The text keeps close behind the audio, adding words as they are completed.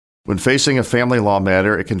When facing a family law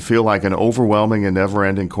matter, it can feel like an overwhelming and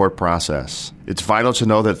never-ending court process. It's vital to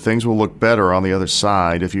know that things will look better on the other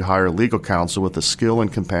side if you hire legal counsel with the skill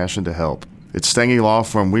and compassion to help. At Stange Law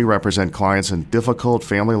Firm, we represent clients in difficult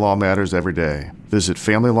family law matters every day. Visit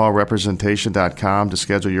FamilyLawRepresentation.com to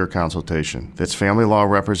schedule your consultation. That's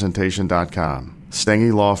FamilyLawRepresentation.com.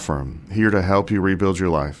 Stange Law Firm, here to help you rebuild your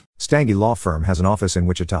life. Stange Law Firm has an office in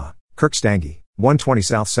Wichita. Kirk Stange, 120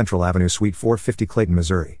 South Central Avenue, Suite 450, Clayton,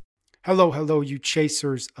 Missouri. Hello, you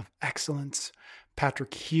chasers of excellence.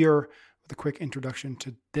 Patrick here with a quick introduction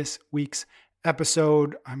to this week's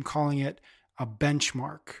episode. I'm calling it a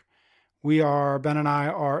benchmark. Ben and I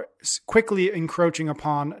are quickly encroaching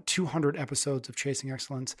upon 200 episodes of Chasing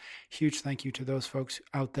Excellence. Huge thank you to those folks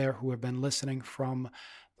out there who have been listening from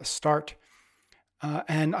the start.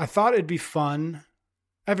 And I thought it'd be fun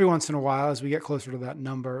every once in a while as we get closer to that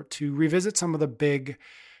number to revisit some of the big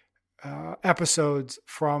episodes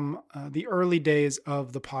from the early days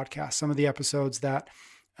of the podcast. Some of the episodes that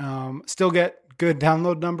still get good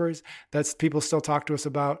download numbers, that people still talk to us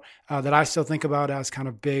about, that I still think about as kind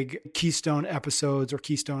of big keystone episodes or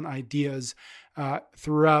keystone ideas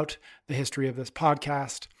throughout the history of this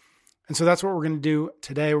podcast. And so that's what we're going to do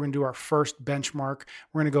today. We're going to do our first benchmark.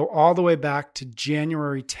 We're going to go all the way back to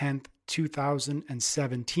January 10th,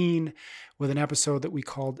 2017 with an episode that we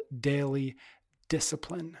called Daily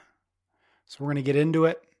Discipline. So we're going to get into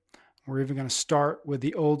it. We're even going to start with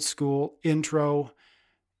the old school intro.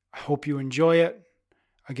 I hope you enjoy it.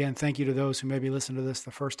 Again, thank you to those who maybe listened to this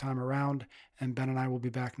the first time around. And Ben and I will be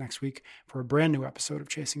back next week for a brand new episode of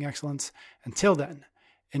Chasing Excellence. Until then,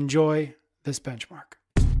 enjoy this benchmark.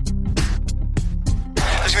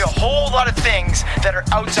 There's going to be a whole lot of things that are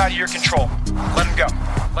outside of your control. Let them go.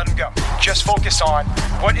 Let them go. Just focus on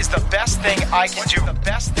what is the best thing I can do. The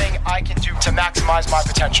best thing I can do to maximize my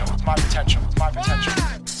potential. My potential. My potential.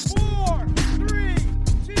 5, 4, 3,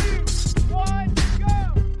 2, 1,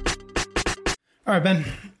 go. All right, Ben.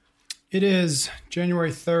 It is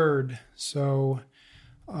January 3rd. So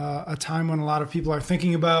a time when a lot of people are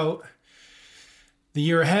thinking about the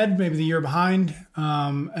year ahead, maybe the year behind.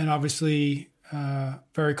 And obviously,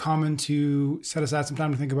 very common to set aside some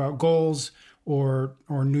time to think about goals or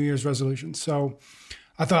New Year's resolutions. So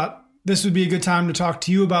I thought this would be a good time to talk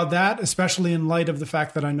to you about that, especially in light of the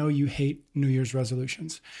fact that I know you hate New Year's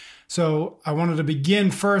resolutions. So I wanted to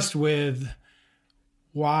begin first with,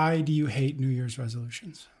 why do you hate New Year's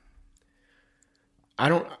resolutions? I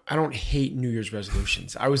don't hate New Year's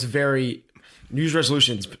resolutions. New Year's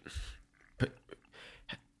resolutions, but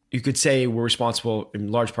you could say were responsible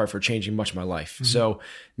in large part for changing much of my life. Mm-hmm. So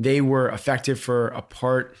they were effective for a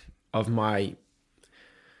part of my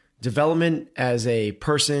development as a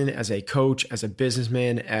person, as a coach, as a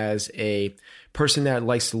businessman, as a person that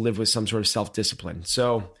likes to live with some sort of self-discipline.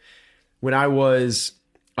 So when I was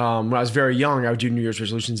very young, I would do New Year's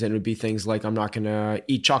resolutions, and it would be things like, I'm not going to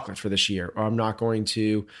eat chocolate for this year, or I'm not going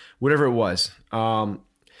to, whatever it was.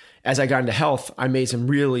 As I got into health, I made some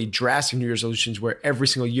really drastic New Year's resolutions where every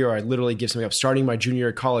single year I literally give something up. Starting my junior year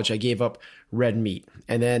of college, I gave up red meat,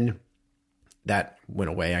 and then that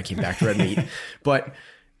went away. I came back to red meat. But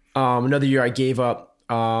another year I gave up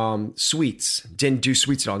sweets, didn't do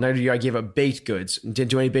sweets at all. Another year I gave up baked goods,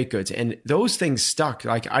 didn't do any baked goods. And those things stuck.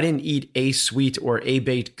 Like, I didn't eat a sweet or a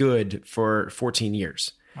baked good for 14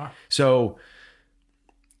 years. Wow. So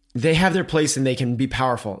they have their place and they can be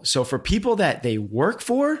powerful. So for people that they work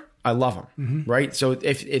for, I love them, mm-hmm. right? So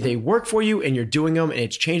if they work for you and you're doing them and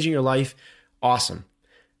it's changing your life, awesome.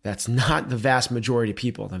 That's not the vast majority of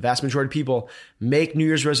people. The vast majority of people make New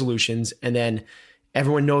Year's resolutions, and then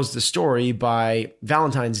everyone knows the story. By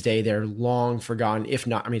Valentine's Day, they're long forgotten. If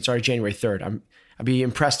not, January 3rd. I'd be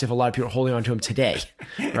impressed if a lot of people are holding on to them today,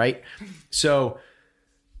 right? So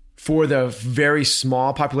for the very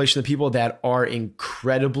small population of people that are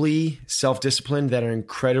incredibly self-disciplined, that are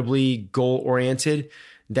incredibly goal-oriented,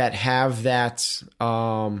 that have that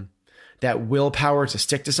willpower to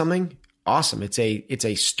stick to something, awesome. It's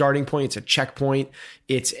a starting point. It's a checkpoint.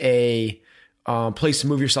 It's a place to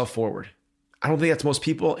move yourself forward. I don't think that's most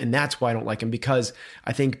people, and that's why I don't like them, because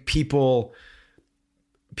I think people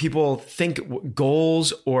think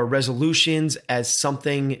goals or resolutions as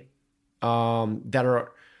something they're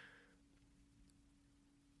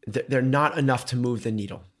not enough to move the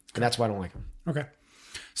needle, and that's why I don't like them. Okay,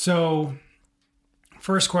 so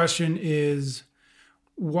first question is,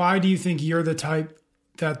 why do you think you're the type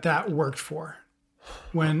that worked for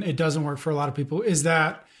when it doesn't work for a lot of people? Is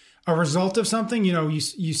that a result of something? You know,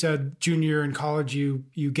 you said junior in college, you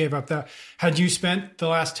gave up that. Had you spent the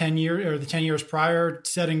last 10 years or the 10 years prior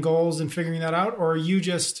setting goals and figuring that out? Or are you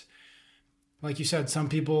just Like you said, some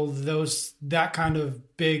people, that kind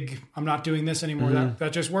of big, I'm not doing this anymore,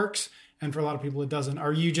 that just works. And for a lot of people, it doesn't.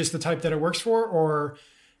 Are you just the type that it works for? Or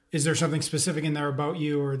is there something specific in there about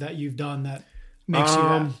you or that you've done that makes you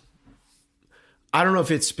that? I don't know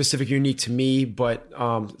if it's specific, unique to me, but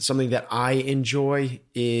something that I enjoy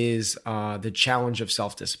is the challenge of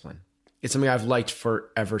self-discipline. It's something I've liked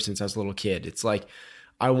forever since I was a little kid. It's like,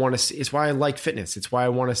 I want to see, it's why I like fitness. It's why I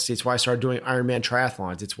want to see, it's why I started doing Ironman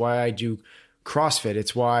triathlons. It's why I do CrossFit.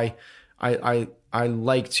 It's why I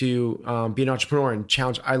like to be an entrepreneur and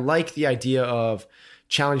challenge. I like the idea of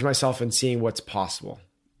challenging myself and seeing what's possible.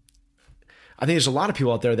 I think there's a lot of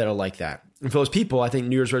people out there that are like that. And for those people, I think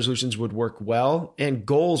New Year's resolutions would work well, and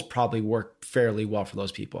goals probably work fairly well for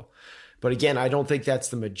those people. But again, I don't think that's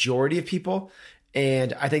the majority of people.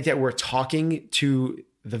 And I think that we're talking to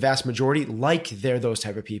the vast majority like they're those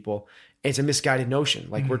type of people. It's a misguided notion.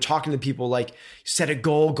 Like we're talking to people like, set a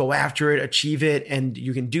goal, go after it, achieve it, and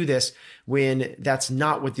you can do this, when that's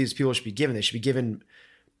not what these people should be given. They should be given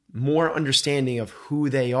more understanding of who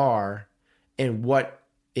they are and what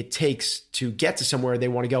it takes to get to somewhere they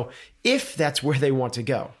want to go, if that's where they want to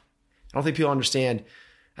go. I don't think people understand.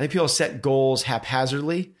 I think people set goals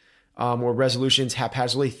haphazardly, or resolutions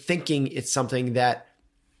haphazardly, thinking it's something that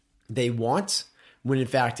they want, when in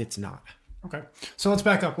fact it's not. Okay. So let's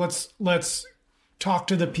back up. Let's talk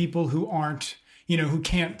to the people who aren't, who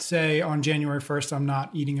can't say on January 1st, I'm not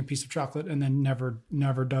eating a piece of chocolate, and then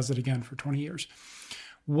never does it again for 20 years.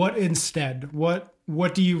 What instead? What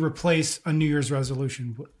do you replace a New Year's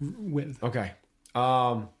resolution with? Okay.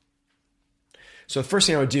 So the first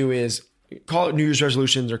thing I would do is call it New Year's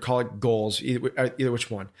resolutions or call it goals, either which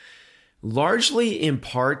one. Largely in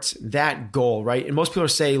part, that goal, right? And most people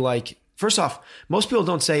say, like, first off, most people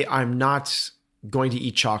don't say, I'm not going to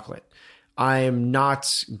eat chocolate. I'm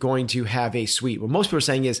not going to have a sweet. What most people are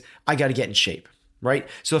saying is, I got to get in shape, right?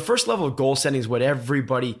 So the first level of goal setting is what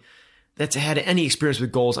everybody that's had any experience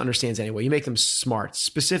with goals understands anyway. You make them smart,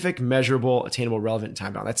 specific, measurable, attainable, relevant, and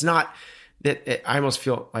time bound. That's not that. I almost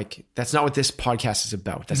feel like that's not what this podcast is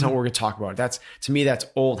about. That's not what we're going to talk about. That's, to me, that's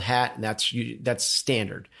old hat, and that's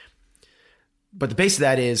standard. But the base of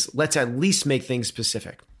that is, let's at least make things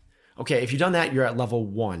specific. Okay, if you've done that, you're at level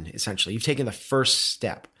 1, essentially. You've taken the first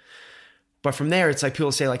step. But from there, it's like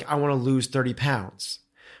people say, like, I want to lose 30 pounds.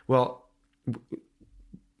 Well,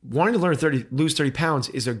 wanting to lose 30 pounds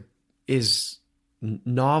is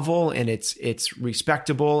novel, and it's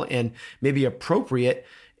respectable and maybe appropriate,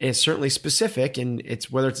 and it's certainly specific, and it's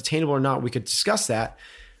whether it's attainable or not, we could discuss that.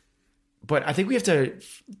 But I think we have to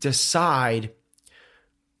decide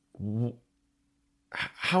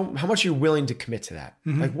how much you're willing to commit to that.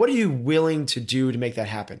 Like, what are you willing to do to make that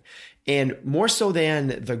happen? And more so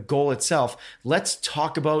than the goal itself, let's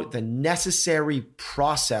talk about the necessary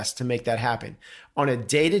process to make that happen. On a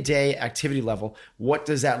day-to-day activity level, what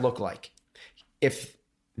does that look like? If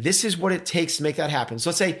this is what it takes to make that happen. So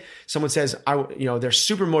let's say someone says, they're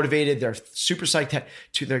super motivated. They're super psyched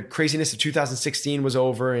to the craziness of 2016 was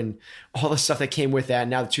over and all the stuff that came with that.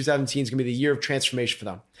 Now the 2017 is going to be the year of transformation for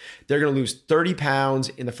them. They're going to lose 30 pounds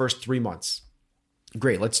in the first 3 months.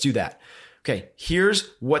 Great. Let's do that. Okay. Here's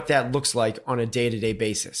what that looks like on a day-to-day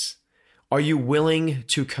basis. Are you willing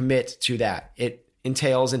to commit to that? It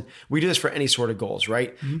entails, and we do this for any sort of goals,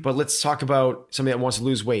 right? But let's talk about somebody that wants to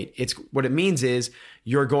lose weight. It's what it means is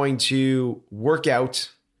you're going to work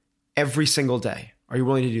out every single day. Are you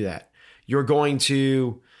willing to do that? You're going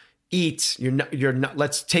to eat. You're not,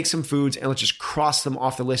 let's take some foods and let's just cross them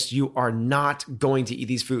off the list. You are not going to eat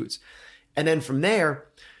these foods. And then from there,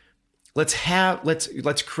 let's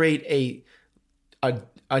create a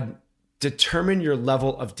determine your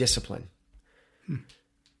level of discipline,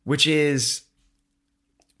 which is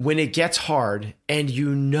when it gets hard, and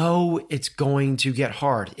it's going to get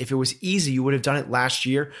hard. If it was easy, you would have done it last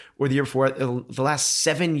year or the year before. The last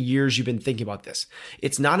 7 years you've been thinking about this.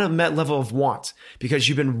 It's not a met level of want, because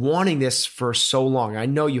you've been wanting this for so long. I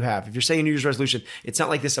know you have. If you're saying a New Year's resolution, it's not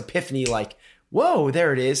like this epiphany, like, whoa,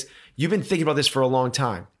 there it is. You've been thinking about this for a long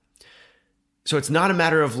time. So it's not a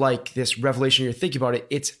matter of like this revelation you're thinking about it.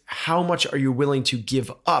 It's how much are you willing to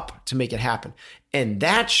give up to make it happen? And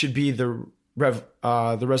that should be the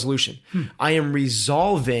resolution. I am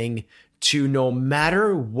resolving to, no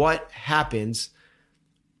matter what happens,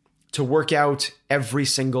 to work out every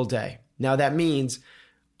single day. Now that means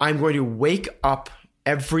I'm going to wake up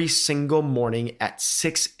every single morning at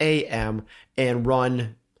 6 a.m. and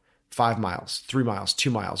run 5 miles, 3 miles, 2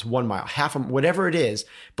 miles, 1 mile, half a, whatever it is.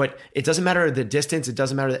 But it doesn't matter the distance. It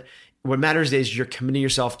doesn't matter that. What matters is you're committing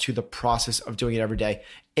yourself to the process of doing it every day.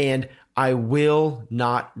 And I will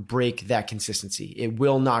not break that consistency. It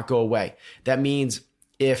will not go away. That means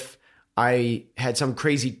if I had some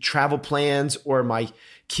crazy travel plans or my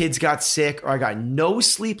kids got sick or I got no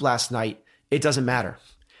sleep last night, it doesn't matter.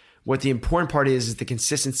 What the important part is the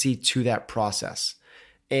consistency to that process.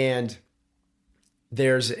 And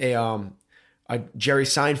there's a Jerry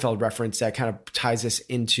Seinfeld reference that kind of ties this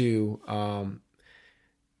into,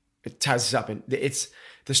 it ties this up. And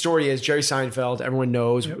the story is Jerry Seinfeld, everyone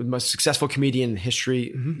knows, the most successful comedian in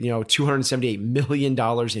history, $278 million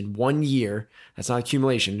in 1 year. That's not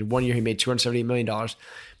accumulation. In 1 year, he made $278 million.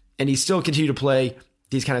 And he still continued to play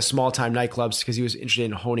these kind of small time nightclubs because he was interested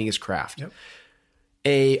in honing his craft. Yep.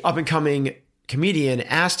 A up and coming comedian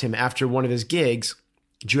asked him after one of his gigs,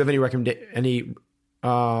 do you have any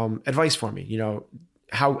advice for me?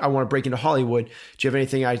 How I want to break into Hollywood. Do you have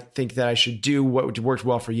anything I think that I should do? What would work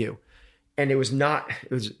well for you? And I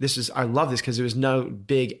love this because it was no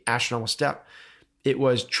big astronomical step. It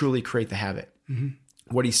was truly create the habit. Mm-hmm.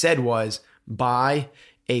 What he said was buy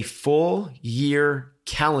a full year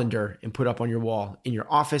calendar and put up on your wall in your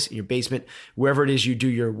office, in your basement, wherever it is you do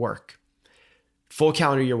your work. Full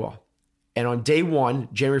calendar your wall. And on day 1,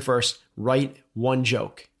 January 1st, write one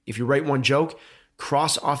joke. If you write one joke,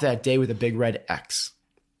 cross off that day with a big red X.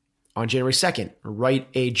 On January 2nd, write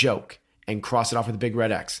a joke and cross it off with a big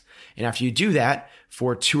red X. And after you do that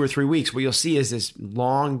for 2 or 3 weeks, what you'll see is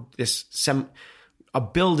a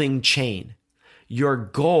building chain. Your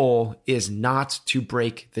goal is not to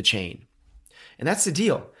break the chain. And that's the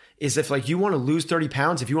deal, is if you want to lose 30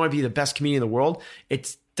 pounds, if you want to be the best comedian in the world,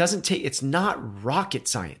 it's not rocket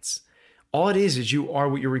science. All it is you are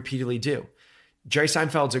what you repeatedly do. Jerry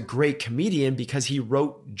Seinfeld's a great comedian because he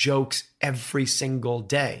wrote jokes every single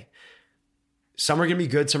day. Some are going to be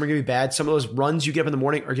good. Some are going to be bad. Some of those runs you get up in the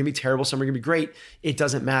morning are going to be terrible. Some are going to be great. It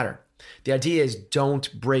doesn't matter. The idea is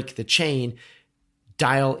don't break the chain.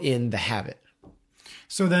 Dial in the habit.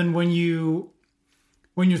 So then when you're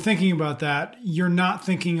thinking about that, you're not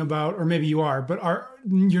thinking about, or maybe you are, but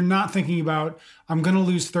you're not thinking about, I'm going to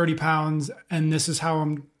lose 30 pounds and this is how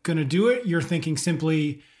I'm going to do it. You're thinking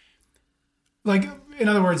simply, in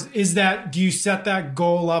other words, do you set that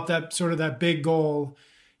goal up, that big goal?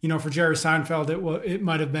 For Jerry Seinfeld, it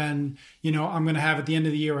might have been, I'm going to have at the end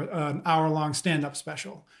of the year an hour-long stand-up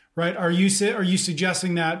special, right? Are you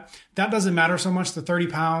suggesting that doesn't matter so much, the 30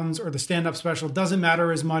 pounds or the stand-up special doesn't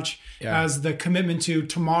matter as much as the commitment to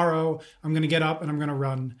tomorrow, I'm going to get up and I'm going to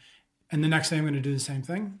run, and the next day I'm going to do the same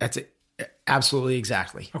thing? That's it. Absolutely,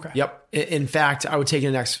 exactly. Okay. Yep. In fact, I would take it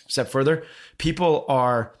the next step further. People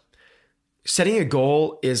are setting a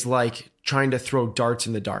goal is like trying to throw darts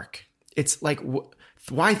in the dark. It's like,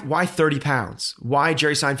 why 30 pounds? Why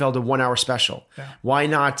Jerry Seinfeld a 1 hour special? Yeah. Why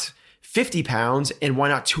not 50 pounds? And why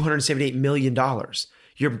not $278 million?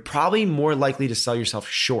 You're probably more likely to sell yourself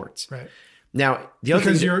short. Right. Now, the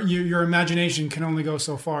other thing your imagination can only go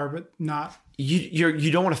so far, but not.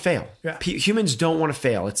 You don't want to fail. Yeah. Humans don't want to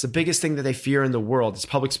fail. It's the biggest thing that they fear in the world. It's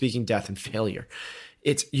public speaking, death, and failure.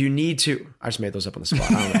 You need to. I just made those up on the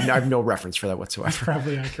spot. I have no reference for that whatsoever. That's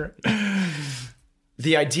probably accurate.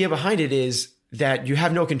 The idea behind it is that you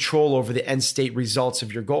have no control over the end state results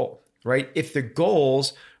of your goal, right? If the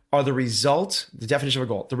goals are the definition of a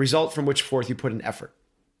goal, the result from which forth you put an effort.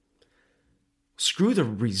 Screw the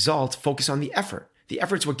result, focus on the effort. The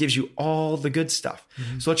effort's what gives you all the good stuff.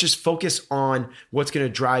 Mm-hmm. So let's just focus on what's going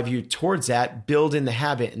to drive you towards that, build in the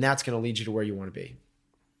habit, and that's going to lead you to where you want to be.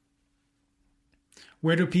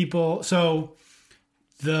 Where do people, so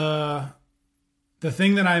the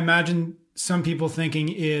thing that I imagine some people thinking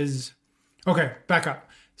is, okay, back up.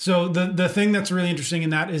 So the thing that's really interesting in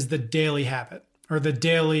that is the daily habit or the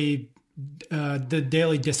daily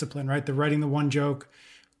discipline, right? The writing the one joke,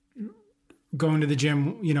 going to the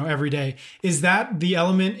gym, every day. Is that the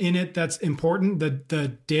element in it that's important,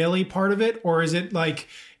 the daily part of it? Or is it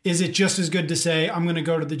just as good to say, I'm going to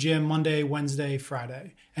go to the gym Monday, Wednesday,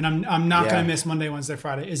 Friday, and I'm not going to miss Monday, Wednesday,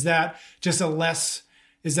 Friday? Is that just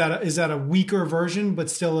is that a weaker version, but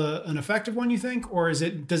still an effective one, you think? Or does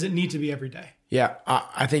it need to be every day? Yeah,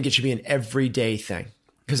 I think it should be an everyday thing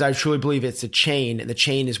because I truly believe it's a chain, and the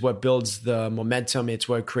chain is what builds the momentum. It's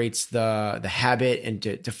what creates the habit and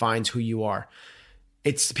defines who you are.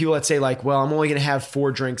 It's people that say well, I'm only going to have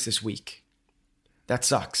 4 drinks this week. That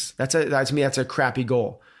sucks. To me, that's a crappy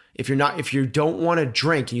goal. If you don't want to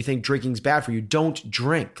drink and you think drinking's bad for you, don't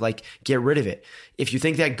drink. Like, get rid of it. If you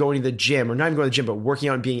think that going to the gym, or not even going to the gym, but working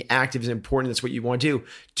out and being active is important, that's what you want to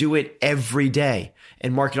do it every day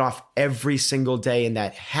and mark it off every single day. And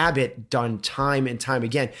that habit done time and time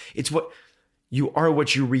again. It's what you are,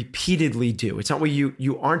 what you repeatedly do. It's not what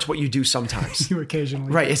you aren't what you do sometimes. You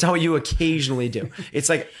occasionally. Right. It's not what you occasionally do. It's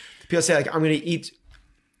like people say, like, I'm going to eat.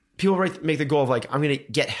 People make the goal of like, I'm going to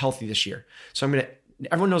get healthy this year. So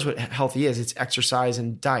everyone knows what healthy is. It's exercise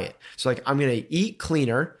and diet. So like, I'm going to eat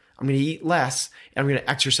cleaner, I'm going to eat less, and I'm going to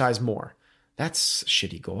exercise more. That's a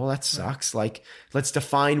shitty goal. That sucks. Like, let's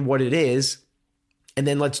define what it is, and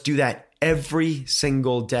then let's do that every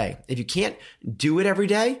single day. If you can't do it every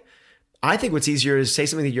day, I think what's easier is say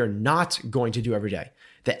something that you're not going to do every day.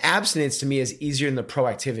 The abstinence to me is easier than the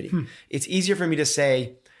proactivity. It's easier for me to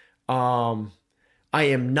say, I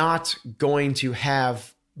am not going to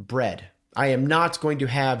have bread. I am not going to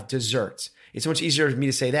have desserts. It's so much easier for me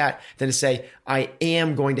to say that than to say, I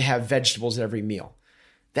am going to have vegetables at every meal.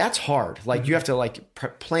 That's hard. Like, you have to like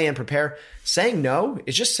plan, prepare. Saying no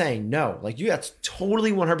is just saying no. Like, that's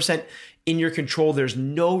totally 100% in your control. There's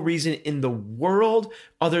no reason in the world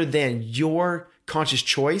other than your conscious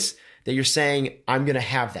choice that you're saying, I'm going to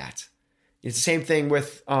have that. It's the same thing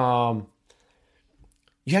with, you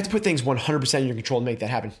have to put things 100% in your control to make that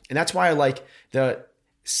happen. And that's why I like the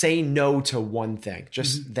say no to one thing,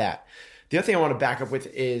 just that. The other thing I want to back up with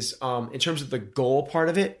is in terms of the goal part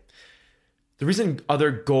of it, the reason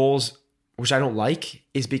other goals, which I don't like,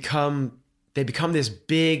 is they become this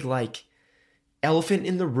big like elephant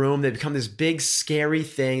in the room. They become this big scary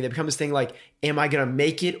thing. They become this thing like, am I going to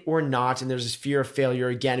make it or not? And there's this fear of failure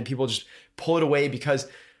again, and people just pull it away because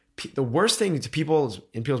the worst thing to people's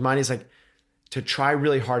mind is like to try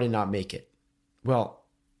really hard and not make it. Well,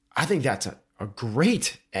 I think that's a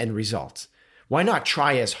great end result. Why not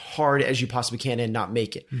try as hard as you possibly can and not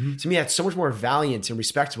make it? To me, that's so much more valiant and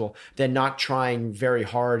respectable than not trying very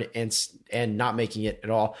hard and not making it at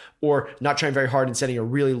all, or not trying very hard and setting a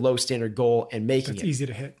really low standard goal and making it. It's easy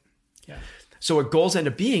to hit. Yeah. So what goals end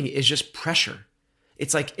up being is just pressure.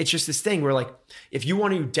 It's just this thing where like, if you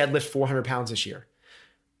want to deadlift 400 pounds this year,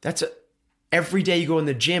 every day you go in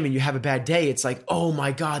the gym and you have a bad day, it's like, oh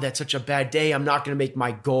my God, that's such a bad day. I'm not going to make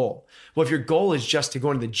my goal. Well, if your goal is just to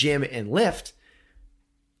go into the gym and lift,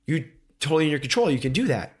 you're totally in your control. You can do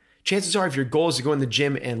that. Chances are, if your goal is to go in the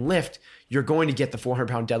gym and lift, you're going to get the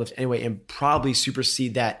 400-pound deadlift anyway and probably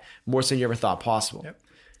supersede that more so than you ever thought possible. Yep.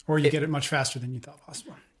 Or you get it much faster than you thought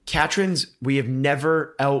possible. Katrins, we have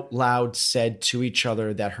never out loud said to each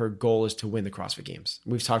other that her goal is to win the CrossFit Games.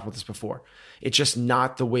 We've talked about this before. It's just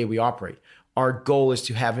not the way we operate. Our goal is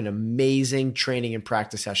to have an amazing training and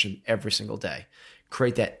practice session every single day.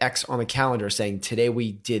 Create that X on the calendar saying, today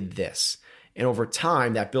we did this. And over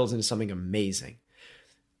time, that builds into something amazing.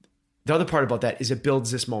 The other part about that is it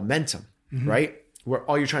builds this momentum, right? Where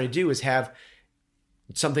all you're trying to do is have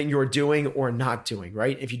something you're doing or not doing,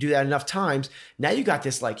 right? If you do that enough times, now you got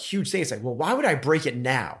this like huge thing. It's like, well, why would I break it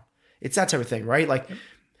now? It's that type of thing, right? Like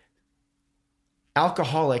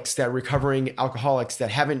recovering alcoholics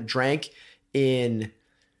that haven't drank in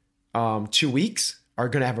 2 weeks are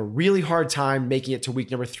going to have a really hard time making it to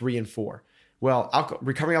week number 3 and 4. Well,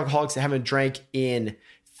 recovering alcoholics that haven't drank in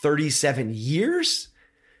 37 years,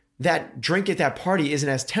 that drink at that party isn't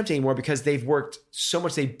as tempting anymore because they've worked so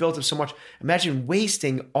much, they've built up so much. Imagine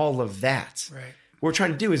wasting all of that. Right. What we're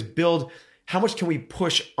trying to do is build, how much can we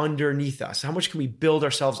push underneath us? How much can we build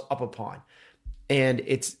ourselves up upon? And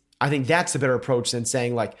I think that's the better approach than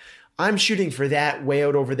saying like, I'm shooting for that way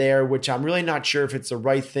out over there, which I'm really not sure if it's the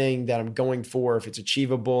right thing that I'm going for, if it's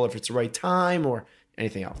achievable, if it's the right time or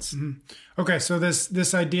anything else. Okay. So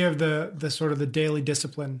this idea of the sort of the daily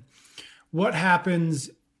discipline, what happens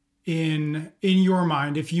in your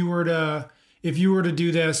mind if you were to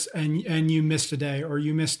do this and you missed a day or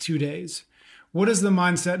you missed 2 days? What is the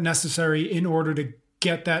mindset necessary in order to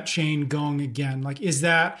get that chain going again? Like, is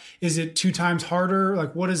it 2 times harder?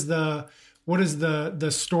 Like, what is the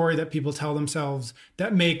story that people tell themselves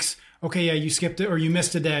that makes, okay, yeah, you skipped it or you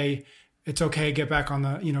missed a day, it's okay, get back on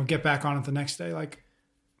it the next day? Like,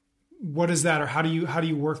 what is that, or how do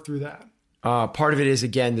you work through that? Part of it is,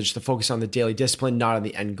 again, just the focus on the daily discipline, not on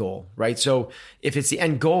the end goal, right? So if it's the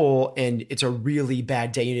end goal and it's a really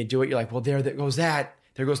bad day and you didn't do it, you're like, well, there goes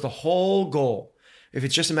the whole goal. If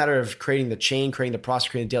it's just a matter of creating the chain, creating the process,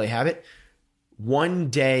 creating the daily habit, one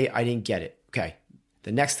day I didn't get it. Okay.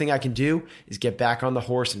 The next thing I can do is get back on the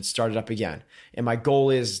horse and start it up again. And my goal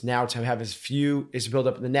is now to have is to build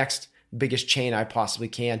up the next biggest chain I possibly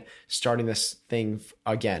can, starting this thing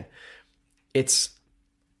again. It's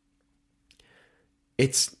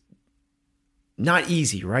not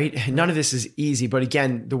easy, right? None of this is easy. But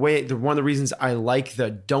again, one of the reasons I like the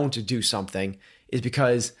don't do something is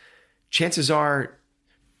because chances are,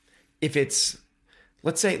 if it's,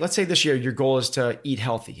 let's say this year, your goal is to eat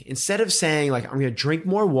healthy. Instead of saying like, I'm going to drink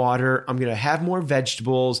more water, I'm going to have more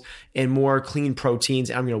vegetables and more clean proteins,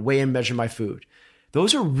 and I'm going to weigh and measure my food.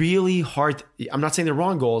 Those are really hard. I'm not saying they're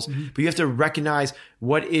wrong goals, but you have to recognize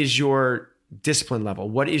what is your discipline level.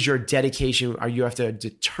 What is your dedication? You have to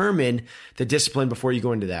determine the discipline before you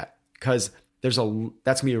go into that, because that's going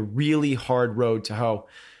to be a really hard road to hoe.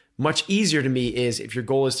 Much easier to me is if your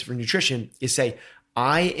goal is for nutrition, is say,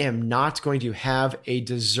 I am not going to have a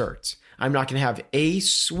dessert. I'm not going to have a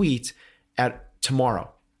sweet at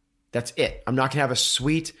tomorrow. That's it. I'm not going to have a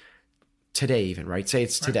sweet today even, right? Say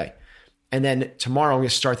it's today. Right. And then tomorrow I'm going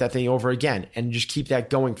to start that thing over again and just keep that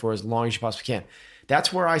going for as long as you possibly can.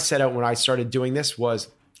 That's where I set out when I started doing this was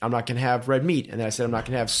I'm not going to have red meat. And then I said, I'm not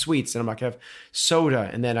going to have sweets, and I'm not going to have soda.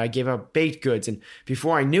 And then I gave up baked goods. And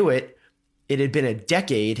before I knew it, it had been a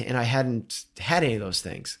decade and I hadn't had any of those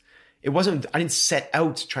things. It wasn't, I didn't set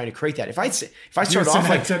out trying to create that. If I started off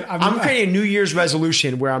like, I'm creating a New Year's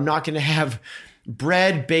resolution where I'm not going to have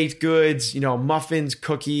bread, baked goods, muffins,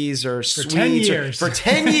 cookies, or sweets. 10 years. For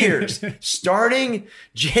 10 years, starting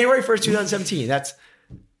January 1st, 2017.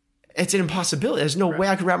 It's an impossibility. There's no way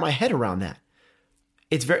I could wrap my head around that.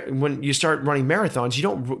 When you start running marathons, you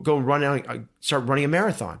don't go start running a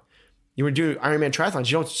marathon. You would do Ironman triathlons.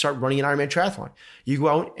 You don't start running an Ironman triathlon. You go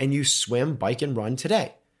out and you swim, bike, and run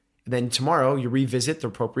today. And then tomorrow you revisit the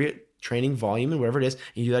appropriate training volume and whatever it is, and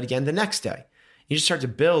you do that again the next day. You just start to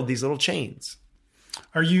build these little chains.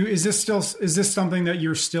 Is this something that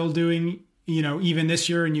you're still doing, even this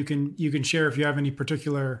year, and you can share if you have any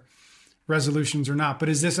particular resolutions or not, but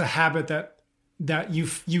is this a habit that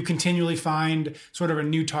you continually find sort of a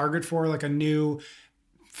new target for, like a new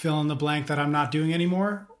fill in the blank that I'm not doing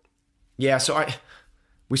anymore? Yeah. So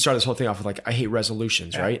we started this whole thing off with like, I hate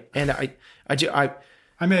resolutions. Yeah. Right. And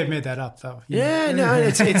I may have made that up though. Yeah, no,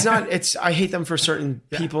 it's not, I hate them for certain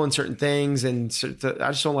people and certain things. And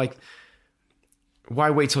I just don't like,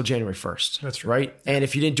 why wait till January 1st? That's right. And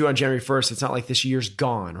if you didn't do it on January 1st, it's not like this year's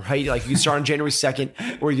gone, right? Like you start on January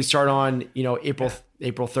 2nd, or you can start on, April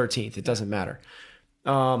 13th. It doesn't matter.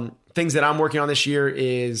 Things that I'm working on this year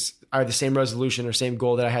is I have the same resolution or same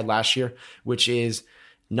goal that I had last year, which is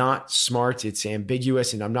not smart. It's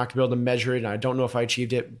ambiguous and I'm not gonna be able to measure it. And I don't know if I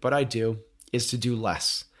achieved it, but I do, is to do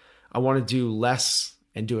less. I want to do less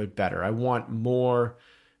and do it better. I want more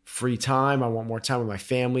free time. I want more time with my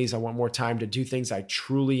families. I want more time to do things I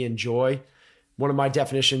truly enjoy. One of my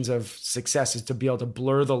definitions of success is to be able to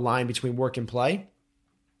blur the line between work and play.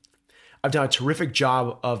 I've done a terrific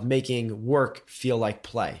job of making work feel like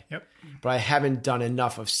play, but I haven't done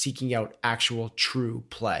enough of seeking out actual true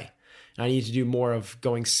play. And I need to do more of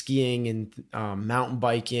going skiing and mountain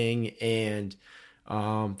biking and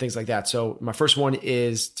things like that. So my first one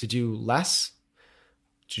is to do less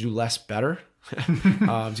better,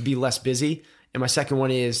 to be less busy. And my second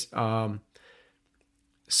one is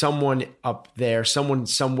someone up there, someone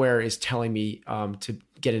somewhere is telling me to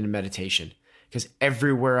get into meditation, because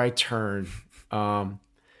everywhere I turn,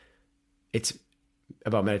 it's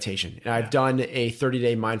about meditation. And I've done a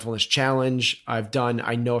 30-day mindfulness challenge.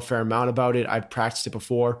 I know a fair amount about it. I've practiced it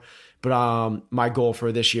before. But my goal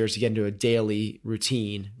for this year is to get into a daily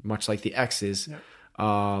routine, much like the X's,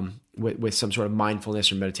 with some sort of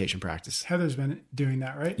mindfulness or meditation practice. Heather's been doing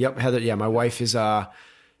that, right? Yep, Heather. Yeah, my wife has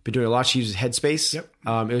been doing a lot. She uses Headspace.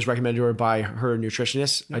 Yep. It was recommended to her by her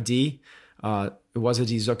nutritionist, Adi. It was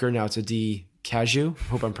Adi Zucker. Now it's Adi Cashew.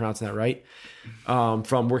 Hope I'm pronouncing that right.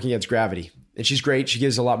 From Working Against Gravity. And she's great. She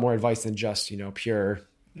gives a lot more advice than just, pure,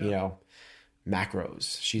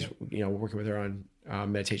 macros. She's, working with her on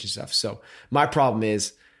meditation stuff. So my problem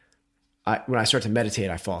is when I start to meditate,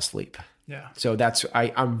 I fall asleep. Yeah. So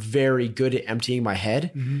I'm very good at emptying my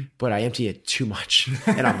head, but I empty it too much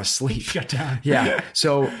and I'm asleep. Shut down. Yeah.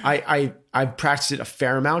 So I've practiced it a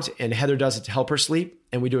fair amount, and Heather does it to help her sleep,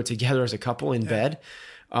 and we do it together as a couple in bed.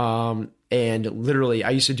 And literally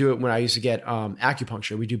I used to do it when I used to get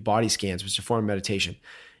acupuncture. We do body scans, which is a form of meditation.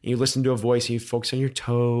 And you listen to a voice and you focus on your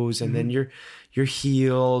toes and then your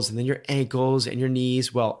heels and then your ankles and your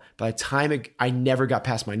knees. Well, by the time I never got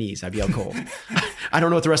past my knees, I'd be out cold. I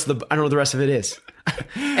don't know what the rest of it is.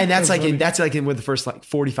 And that's with the first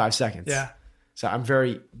 45 seconds. Yeah. So I'm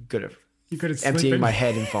very good at emptying sleeping. my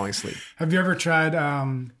head and falling asleep. Have you ever tried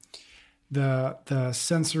the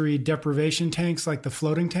sensory deprivation tanks, like the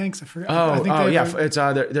floating tanks? I forgot. It's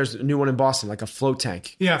there's a new one in Boston, like a float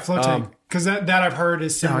tank. Yeah, float tank. Because that I've heard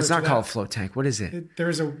is similar. No, it's to not that. called a float tank. What is it?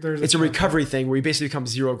 It's a term. recovery thing where you basically become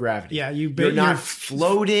zero gravity. Yeah, you're not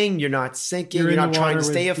floating. You're not sinking. You're not trying to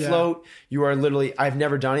stay afloat. You are literally. I've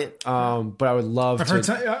never done it, but I would love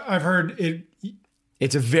to. I've heard it.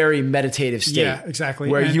 It's a very meditative state. Yeah, exactly.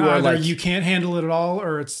 Where and you are either like you can't handle it at all,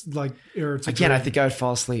 or it's like, or it's again. I think I would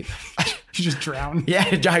fall asleep. You just drown.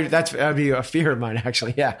 Yeah, that'd be a fear of mine.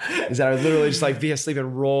 Actually, yeah, is that I would literally just like be asleep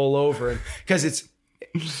and roll over, because it's.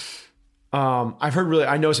 I've heard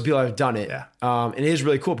I know some people have done it. Yeah. And it is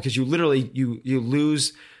really cool because you literally you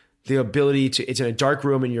lose the ability to. It's in a dark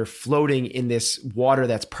room and you're floating in this water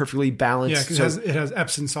that's perfectly balanced. Yeah, because it has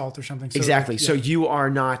Epsom salt or something. So exactly. yeah. So you are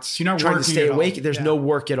not, trying to stay awake. There's no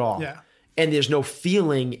work at all. Yeah. And there's no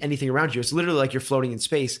feeling anything around you. It's literally like you're floating in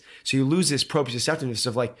space. So you lose this proprioceptiveness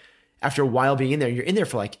of like, after a while being in there, you're in there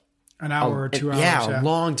for like an hour or 2 hours. Yeah, a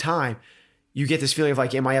long time. You get this feeling of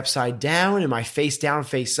like, am I upside down? Am I face down,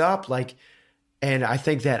 face up? Like, and I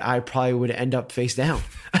think that I probably would end up face down.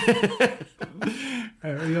 You'll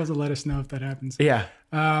have to let us know if that happens. Yeah.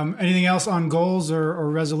 Anything else on goals or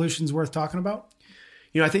resolutions worth talking about?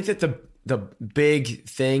 I think that the big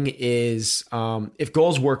thing is if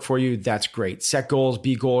goals work for you, that's great. Set goals,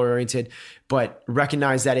 be goal oriented, but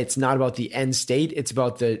recognize that it's not about the end state. It's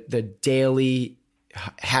about the daily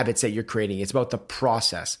habits that you're creating. It's about the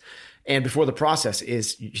process. And before the process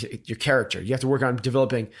is your character. You have to work on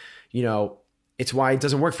developing, it's why it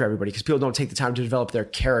doesn't work for everybody, because people don't take the time to develop their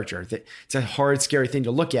character. It's a hard, scary thing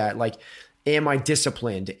to look at. Like, am I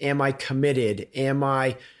disciplined? Am I committed? Can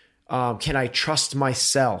I trust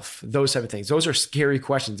myself? Those type of things. Those are scary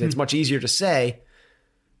questions. It's much easier to say,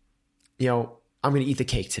 I'm going to eat the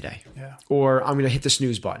cake today, or I'm going to hit the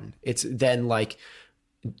snooze button. It's then like,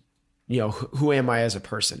 who am I as a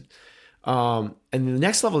person? And the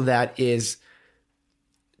next level of that is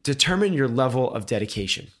determine your level of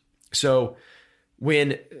dedication. So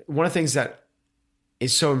one of the things that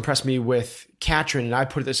is so impressed me with Katrin, and I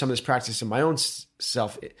put some of this practice in my own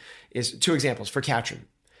self, is 2 examples for Katrin.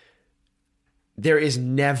 There is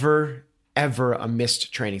never, ever a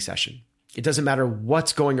missed training session. It doesn't matter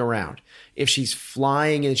what's going around. If she's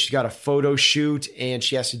flying and she's got a photo shoot and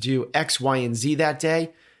she has to do X, Y, and Z that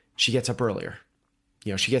day, she gets up earlier.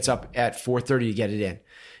 She gets up at 4:30 to get it in.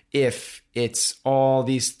 If it's all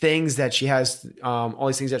these things that she has,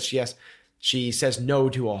 she says no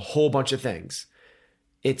to a whole bunch of things.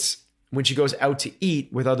 It's when she goes out to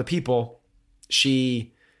eat with other people,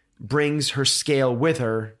 she brings her scale with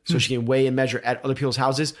her so she can weigh and measure at other people's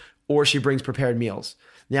houses, or she brings prepared meals.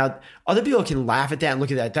 Now, other people can laugh at that and look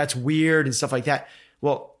at that. That's weird and stuff like that.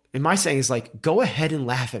 Well, in my saying is like, go ahead and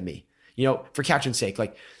laugh at me, for Katrin's sake.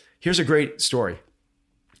 Like, here's a great story.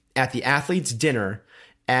 At the athletes' dinner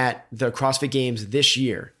at the CrossFit Games this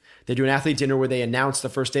year, they do an athlete dinner where they announce the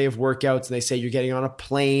first day of workouts and they say you're getting on a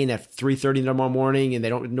plane at 3:30 tomorrow morning and they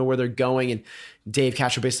don't know where they're going. And Dave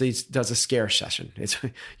Castro basically does a scare session. It's,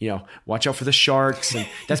 watch out for the sharks. And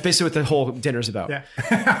that's basically what the whole dinner's about.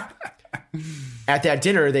 Yeah. At that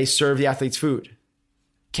dinner, they serve the athletes food.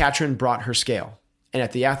 Katrin brought her scale. And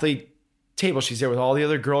at the athlete table, she's there with all the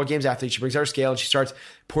other girl games athletes. She brings out her scale and she starts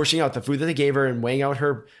portioning out the food that they gave her and weighing out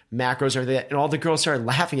her macros and everything. And all the girls started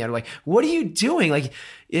laughing at her, like, what are you doing? Like,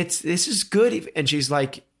 this is good. And she's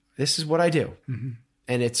like, this is what I do. Mm-hmm.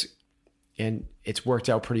 And it's worked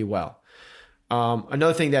out pretty well.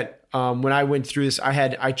 Another thing that when I went through this,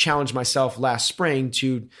 I challenged myself last spring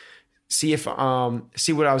to see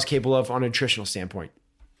what I was capable of on a nutritional standpoint.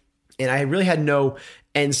 And I really had no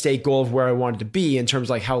end state goal of where I wanted to be in terms of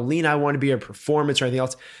like how lean I wanted to be or performance or anything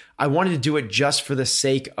else. I wanted to do it just for the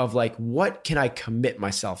sake of like, what can I commit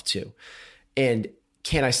myself to? And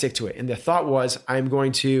can I stick to it? And the thought was, I'm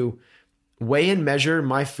going to weigh and measure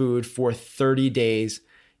my food for 30 days,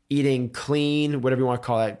 eating clean, whatever you want to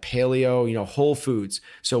call it, paleo, whole foods.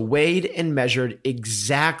 So weighed and measured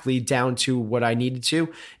exactly down to what I needed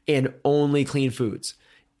to, and only clean foods.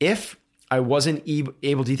 If I wasn't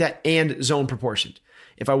able to eat that, and zone proportioned.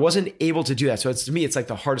 If I wasn't able to do that, so to me, it's like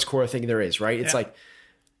the hardest core thing there is, right? It's like,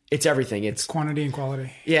 it's everything. It's quantity and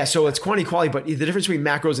quality. Yeah. So it's quantity, quality, but the difference between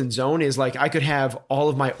macros and zone is like, I could have all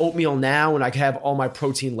of my oatmeal now and I could have all my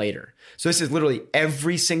protein later. So this is literally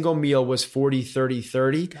every single meal was 40, 30,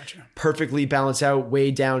 30, Gotcha. Perfectly balanced out,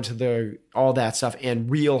 way down to all that stuff,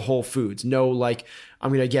 and real whole foods. No, like,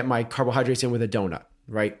 I'm going to get my carbohydrates in with a donut,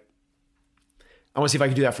 right? I want to see if I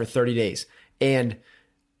can do that for 30 days. And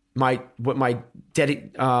my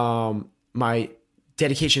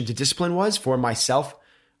dedication to discipline was for myself.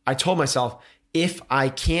 I told myself, if I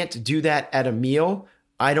can't do that at a meal,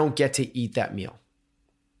 I don't get to eat that meal.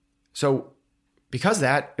 So because of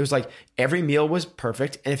that, it was like every meal was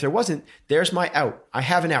perfect. And if there wasn't, there's my out. I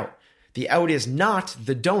have an out. The out is not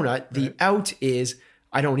the donut. The out is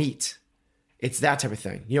I don't eat. It's that type of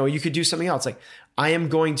thing. You could do something else. Like, I am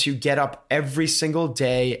going to get up every single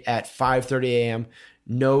day at 5:30 a.m.,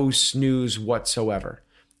 no snooze whatsoever.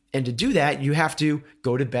 And to do that, you have to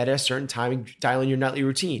go to bed at a certain time and dial in your nightly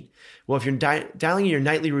routine. Well, if you're dialing in your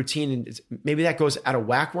nightly routine and maybe that goes out of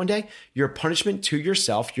whack one day, your punishment to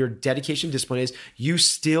yourself, your dedication, discipline is you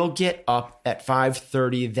still get up at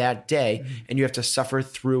 5:30 that day, and you have to suffer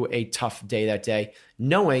through a tough day that day,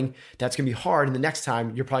 knowing that's going to be hard. And the next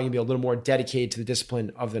time, you're probably going to be a little more dedicated to the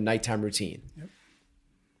discipline of the nighttime routine. Yep.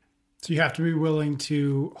 So you have to be willing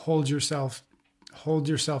to hold yourself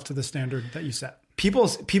to the standard that you set.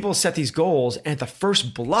 People set these goals, and at the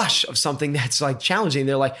first blush of something that's like challenging,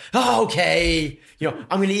 they're like, "Oh, okay,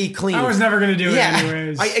 I'm going to eat clean. I was never going to do it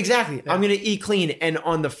anyways." Exactly. Yeah. I'm going to eat clean. And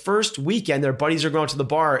on the first weekend, their buddies are going to the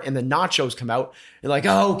bar, and the nachos come out. They're like,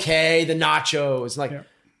 oh, "Okay, the nachos." Like,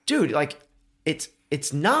 dude, like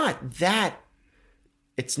it's not that.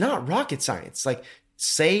 It's not rocket science. Like,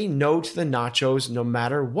 say no to the nachos no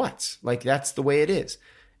matter what. Like, that's the way it is,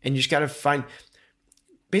 and you just got to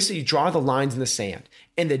basically draw the lines in the sand.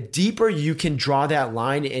 And the deeper you can draw that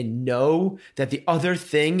line and know that the other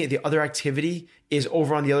thing, the other activity is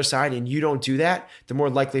over on the other side and you don't do that, the more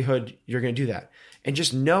likelihood you're going to do that. And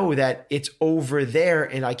just know that it's over there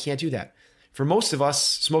and I can't do that. For most of us,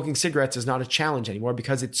 smoking cigarettes is not a challenge anymore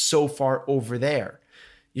because it's so far over there.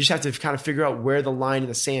 You just have to kind of figure out where the line in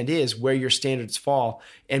the sand is, where your standards fall,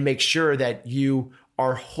 and make sure that you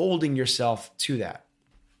are holding yourself to that.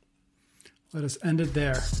 Let us end it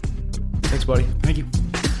there. Thanks, buddy. Thank you.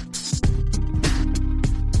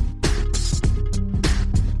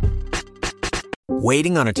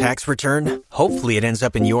 Waiting on a tax return? Hopefully it ends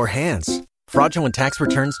up in your hands. Fraudulent tax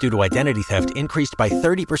returns due to identity theft increased by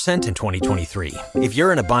 30% in 2023. If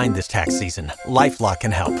you're in a bind this tax season, LifeLock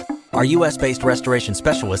can help. Our U.S.-based restoration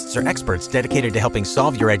specialists are experts dedicated to helping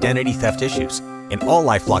solve your identity theft issues. And all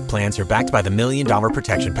LifeLock plans are backed by the $1 Million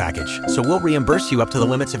Protection Package. So we'll reimburse you up to the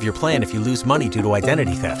limits of your plan if you lose money due to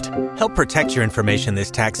identity theft. Help protect your information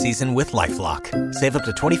this tax season with LifeLock. Save up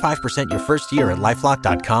to 25% your first year at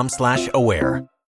LifeLock.com/aware.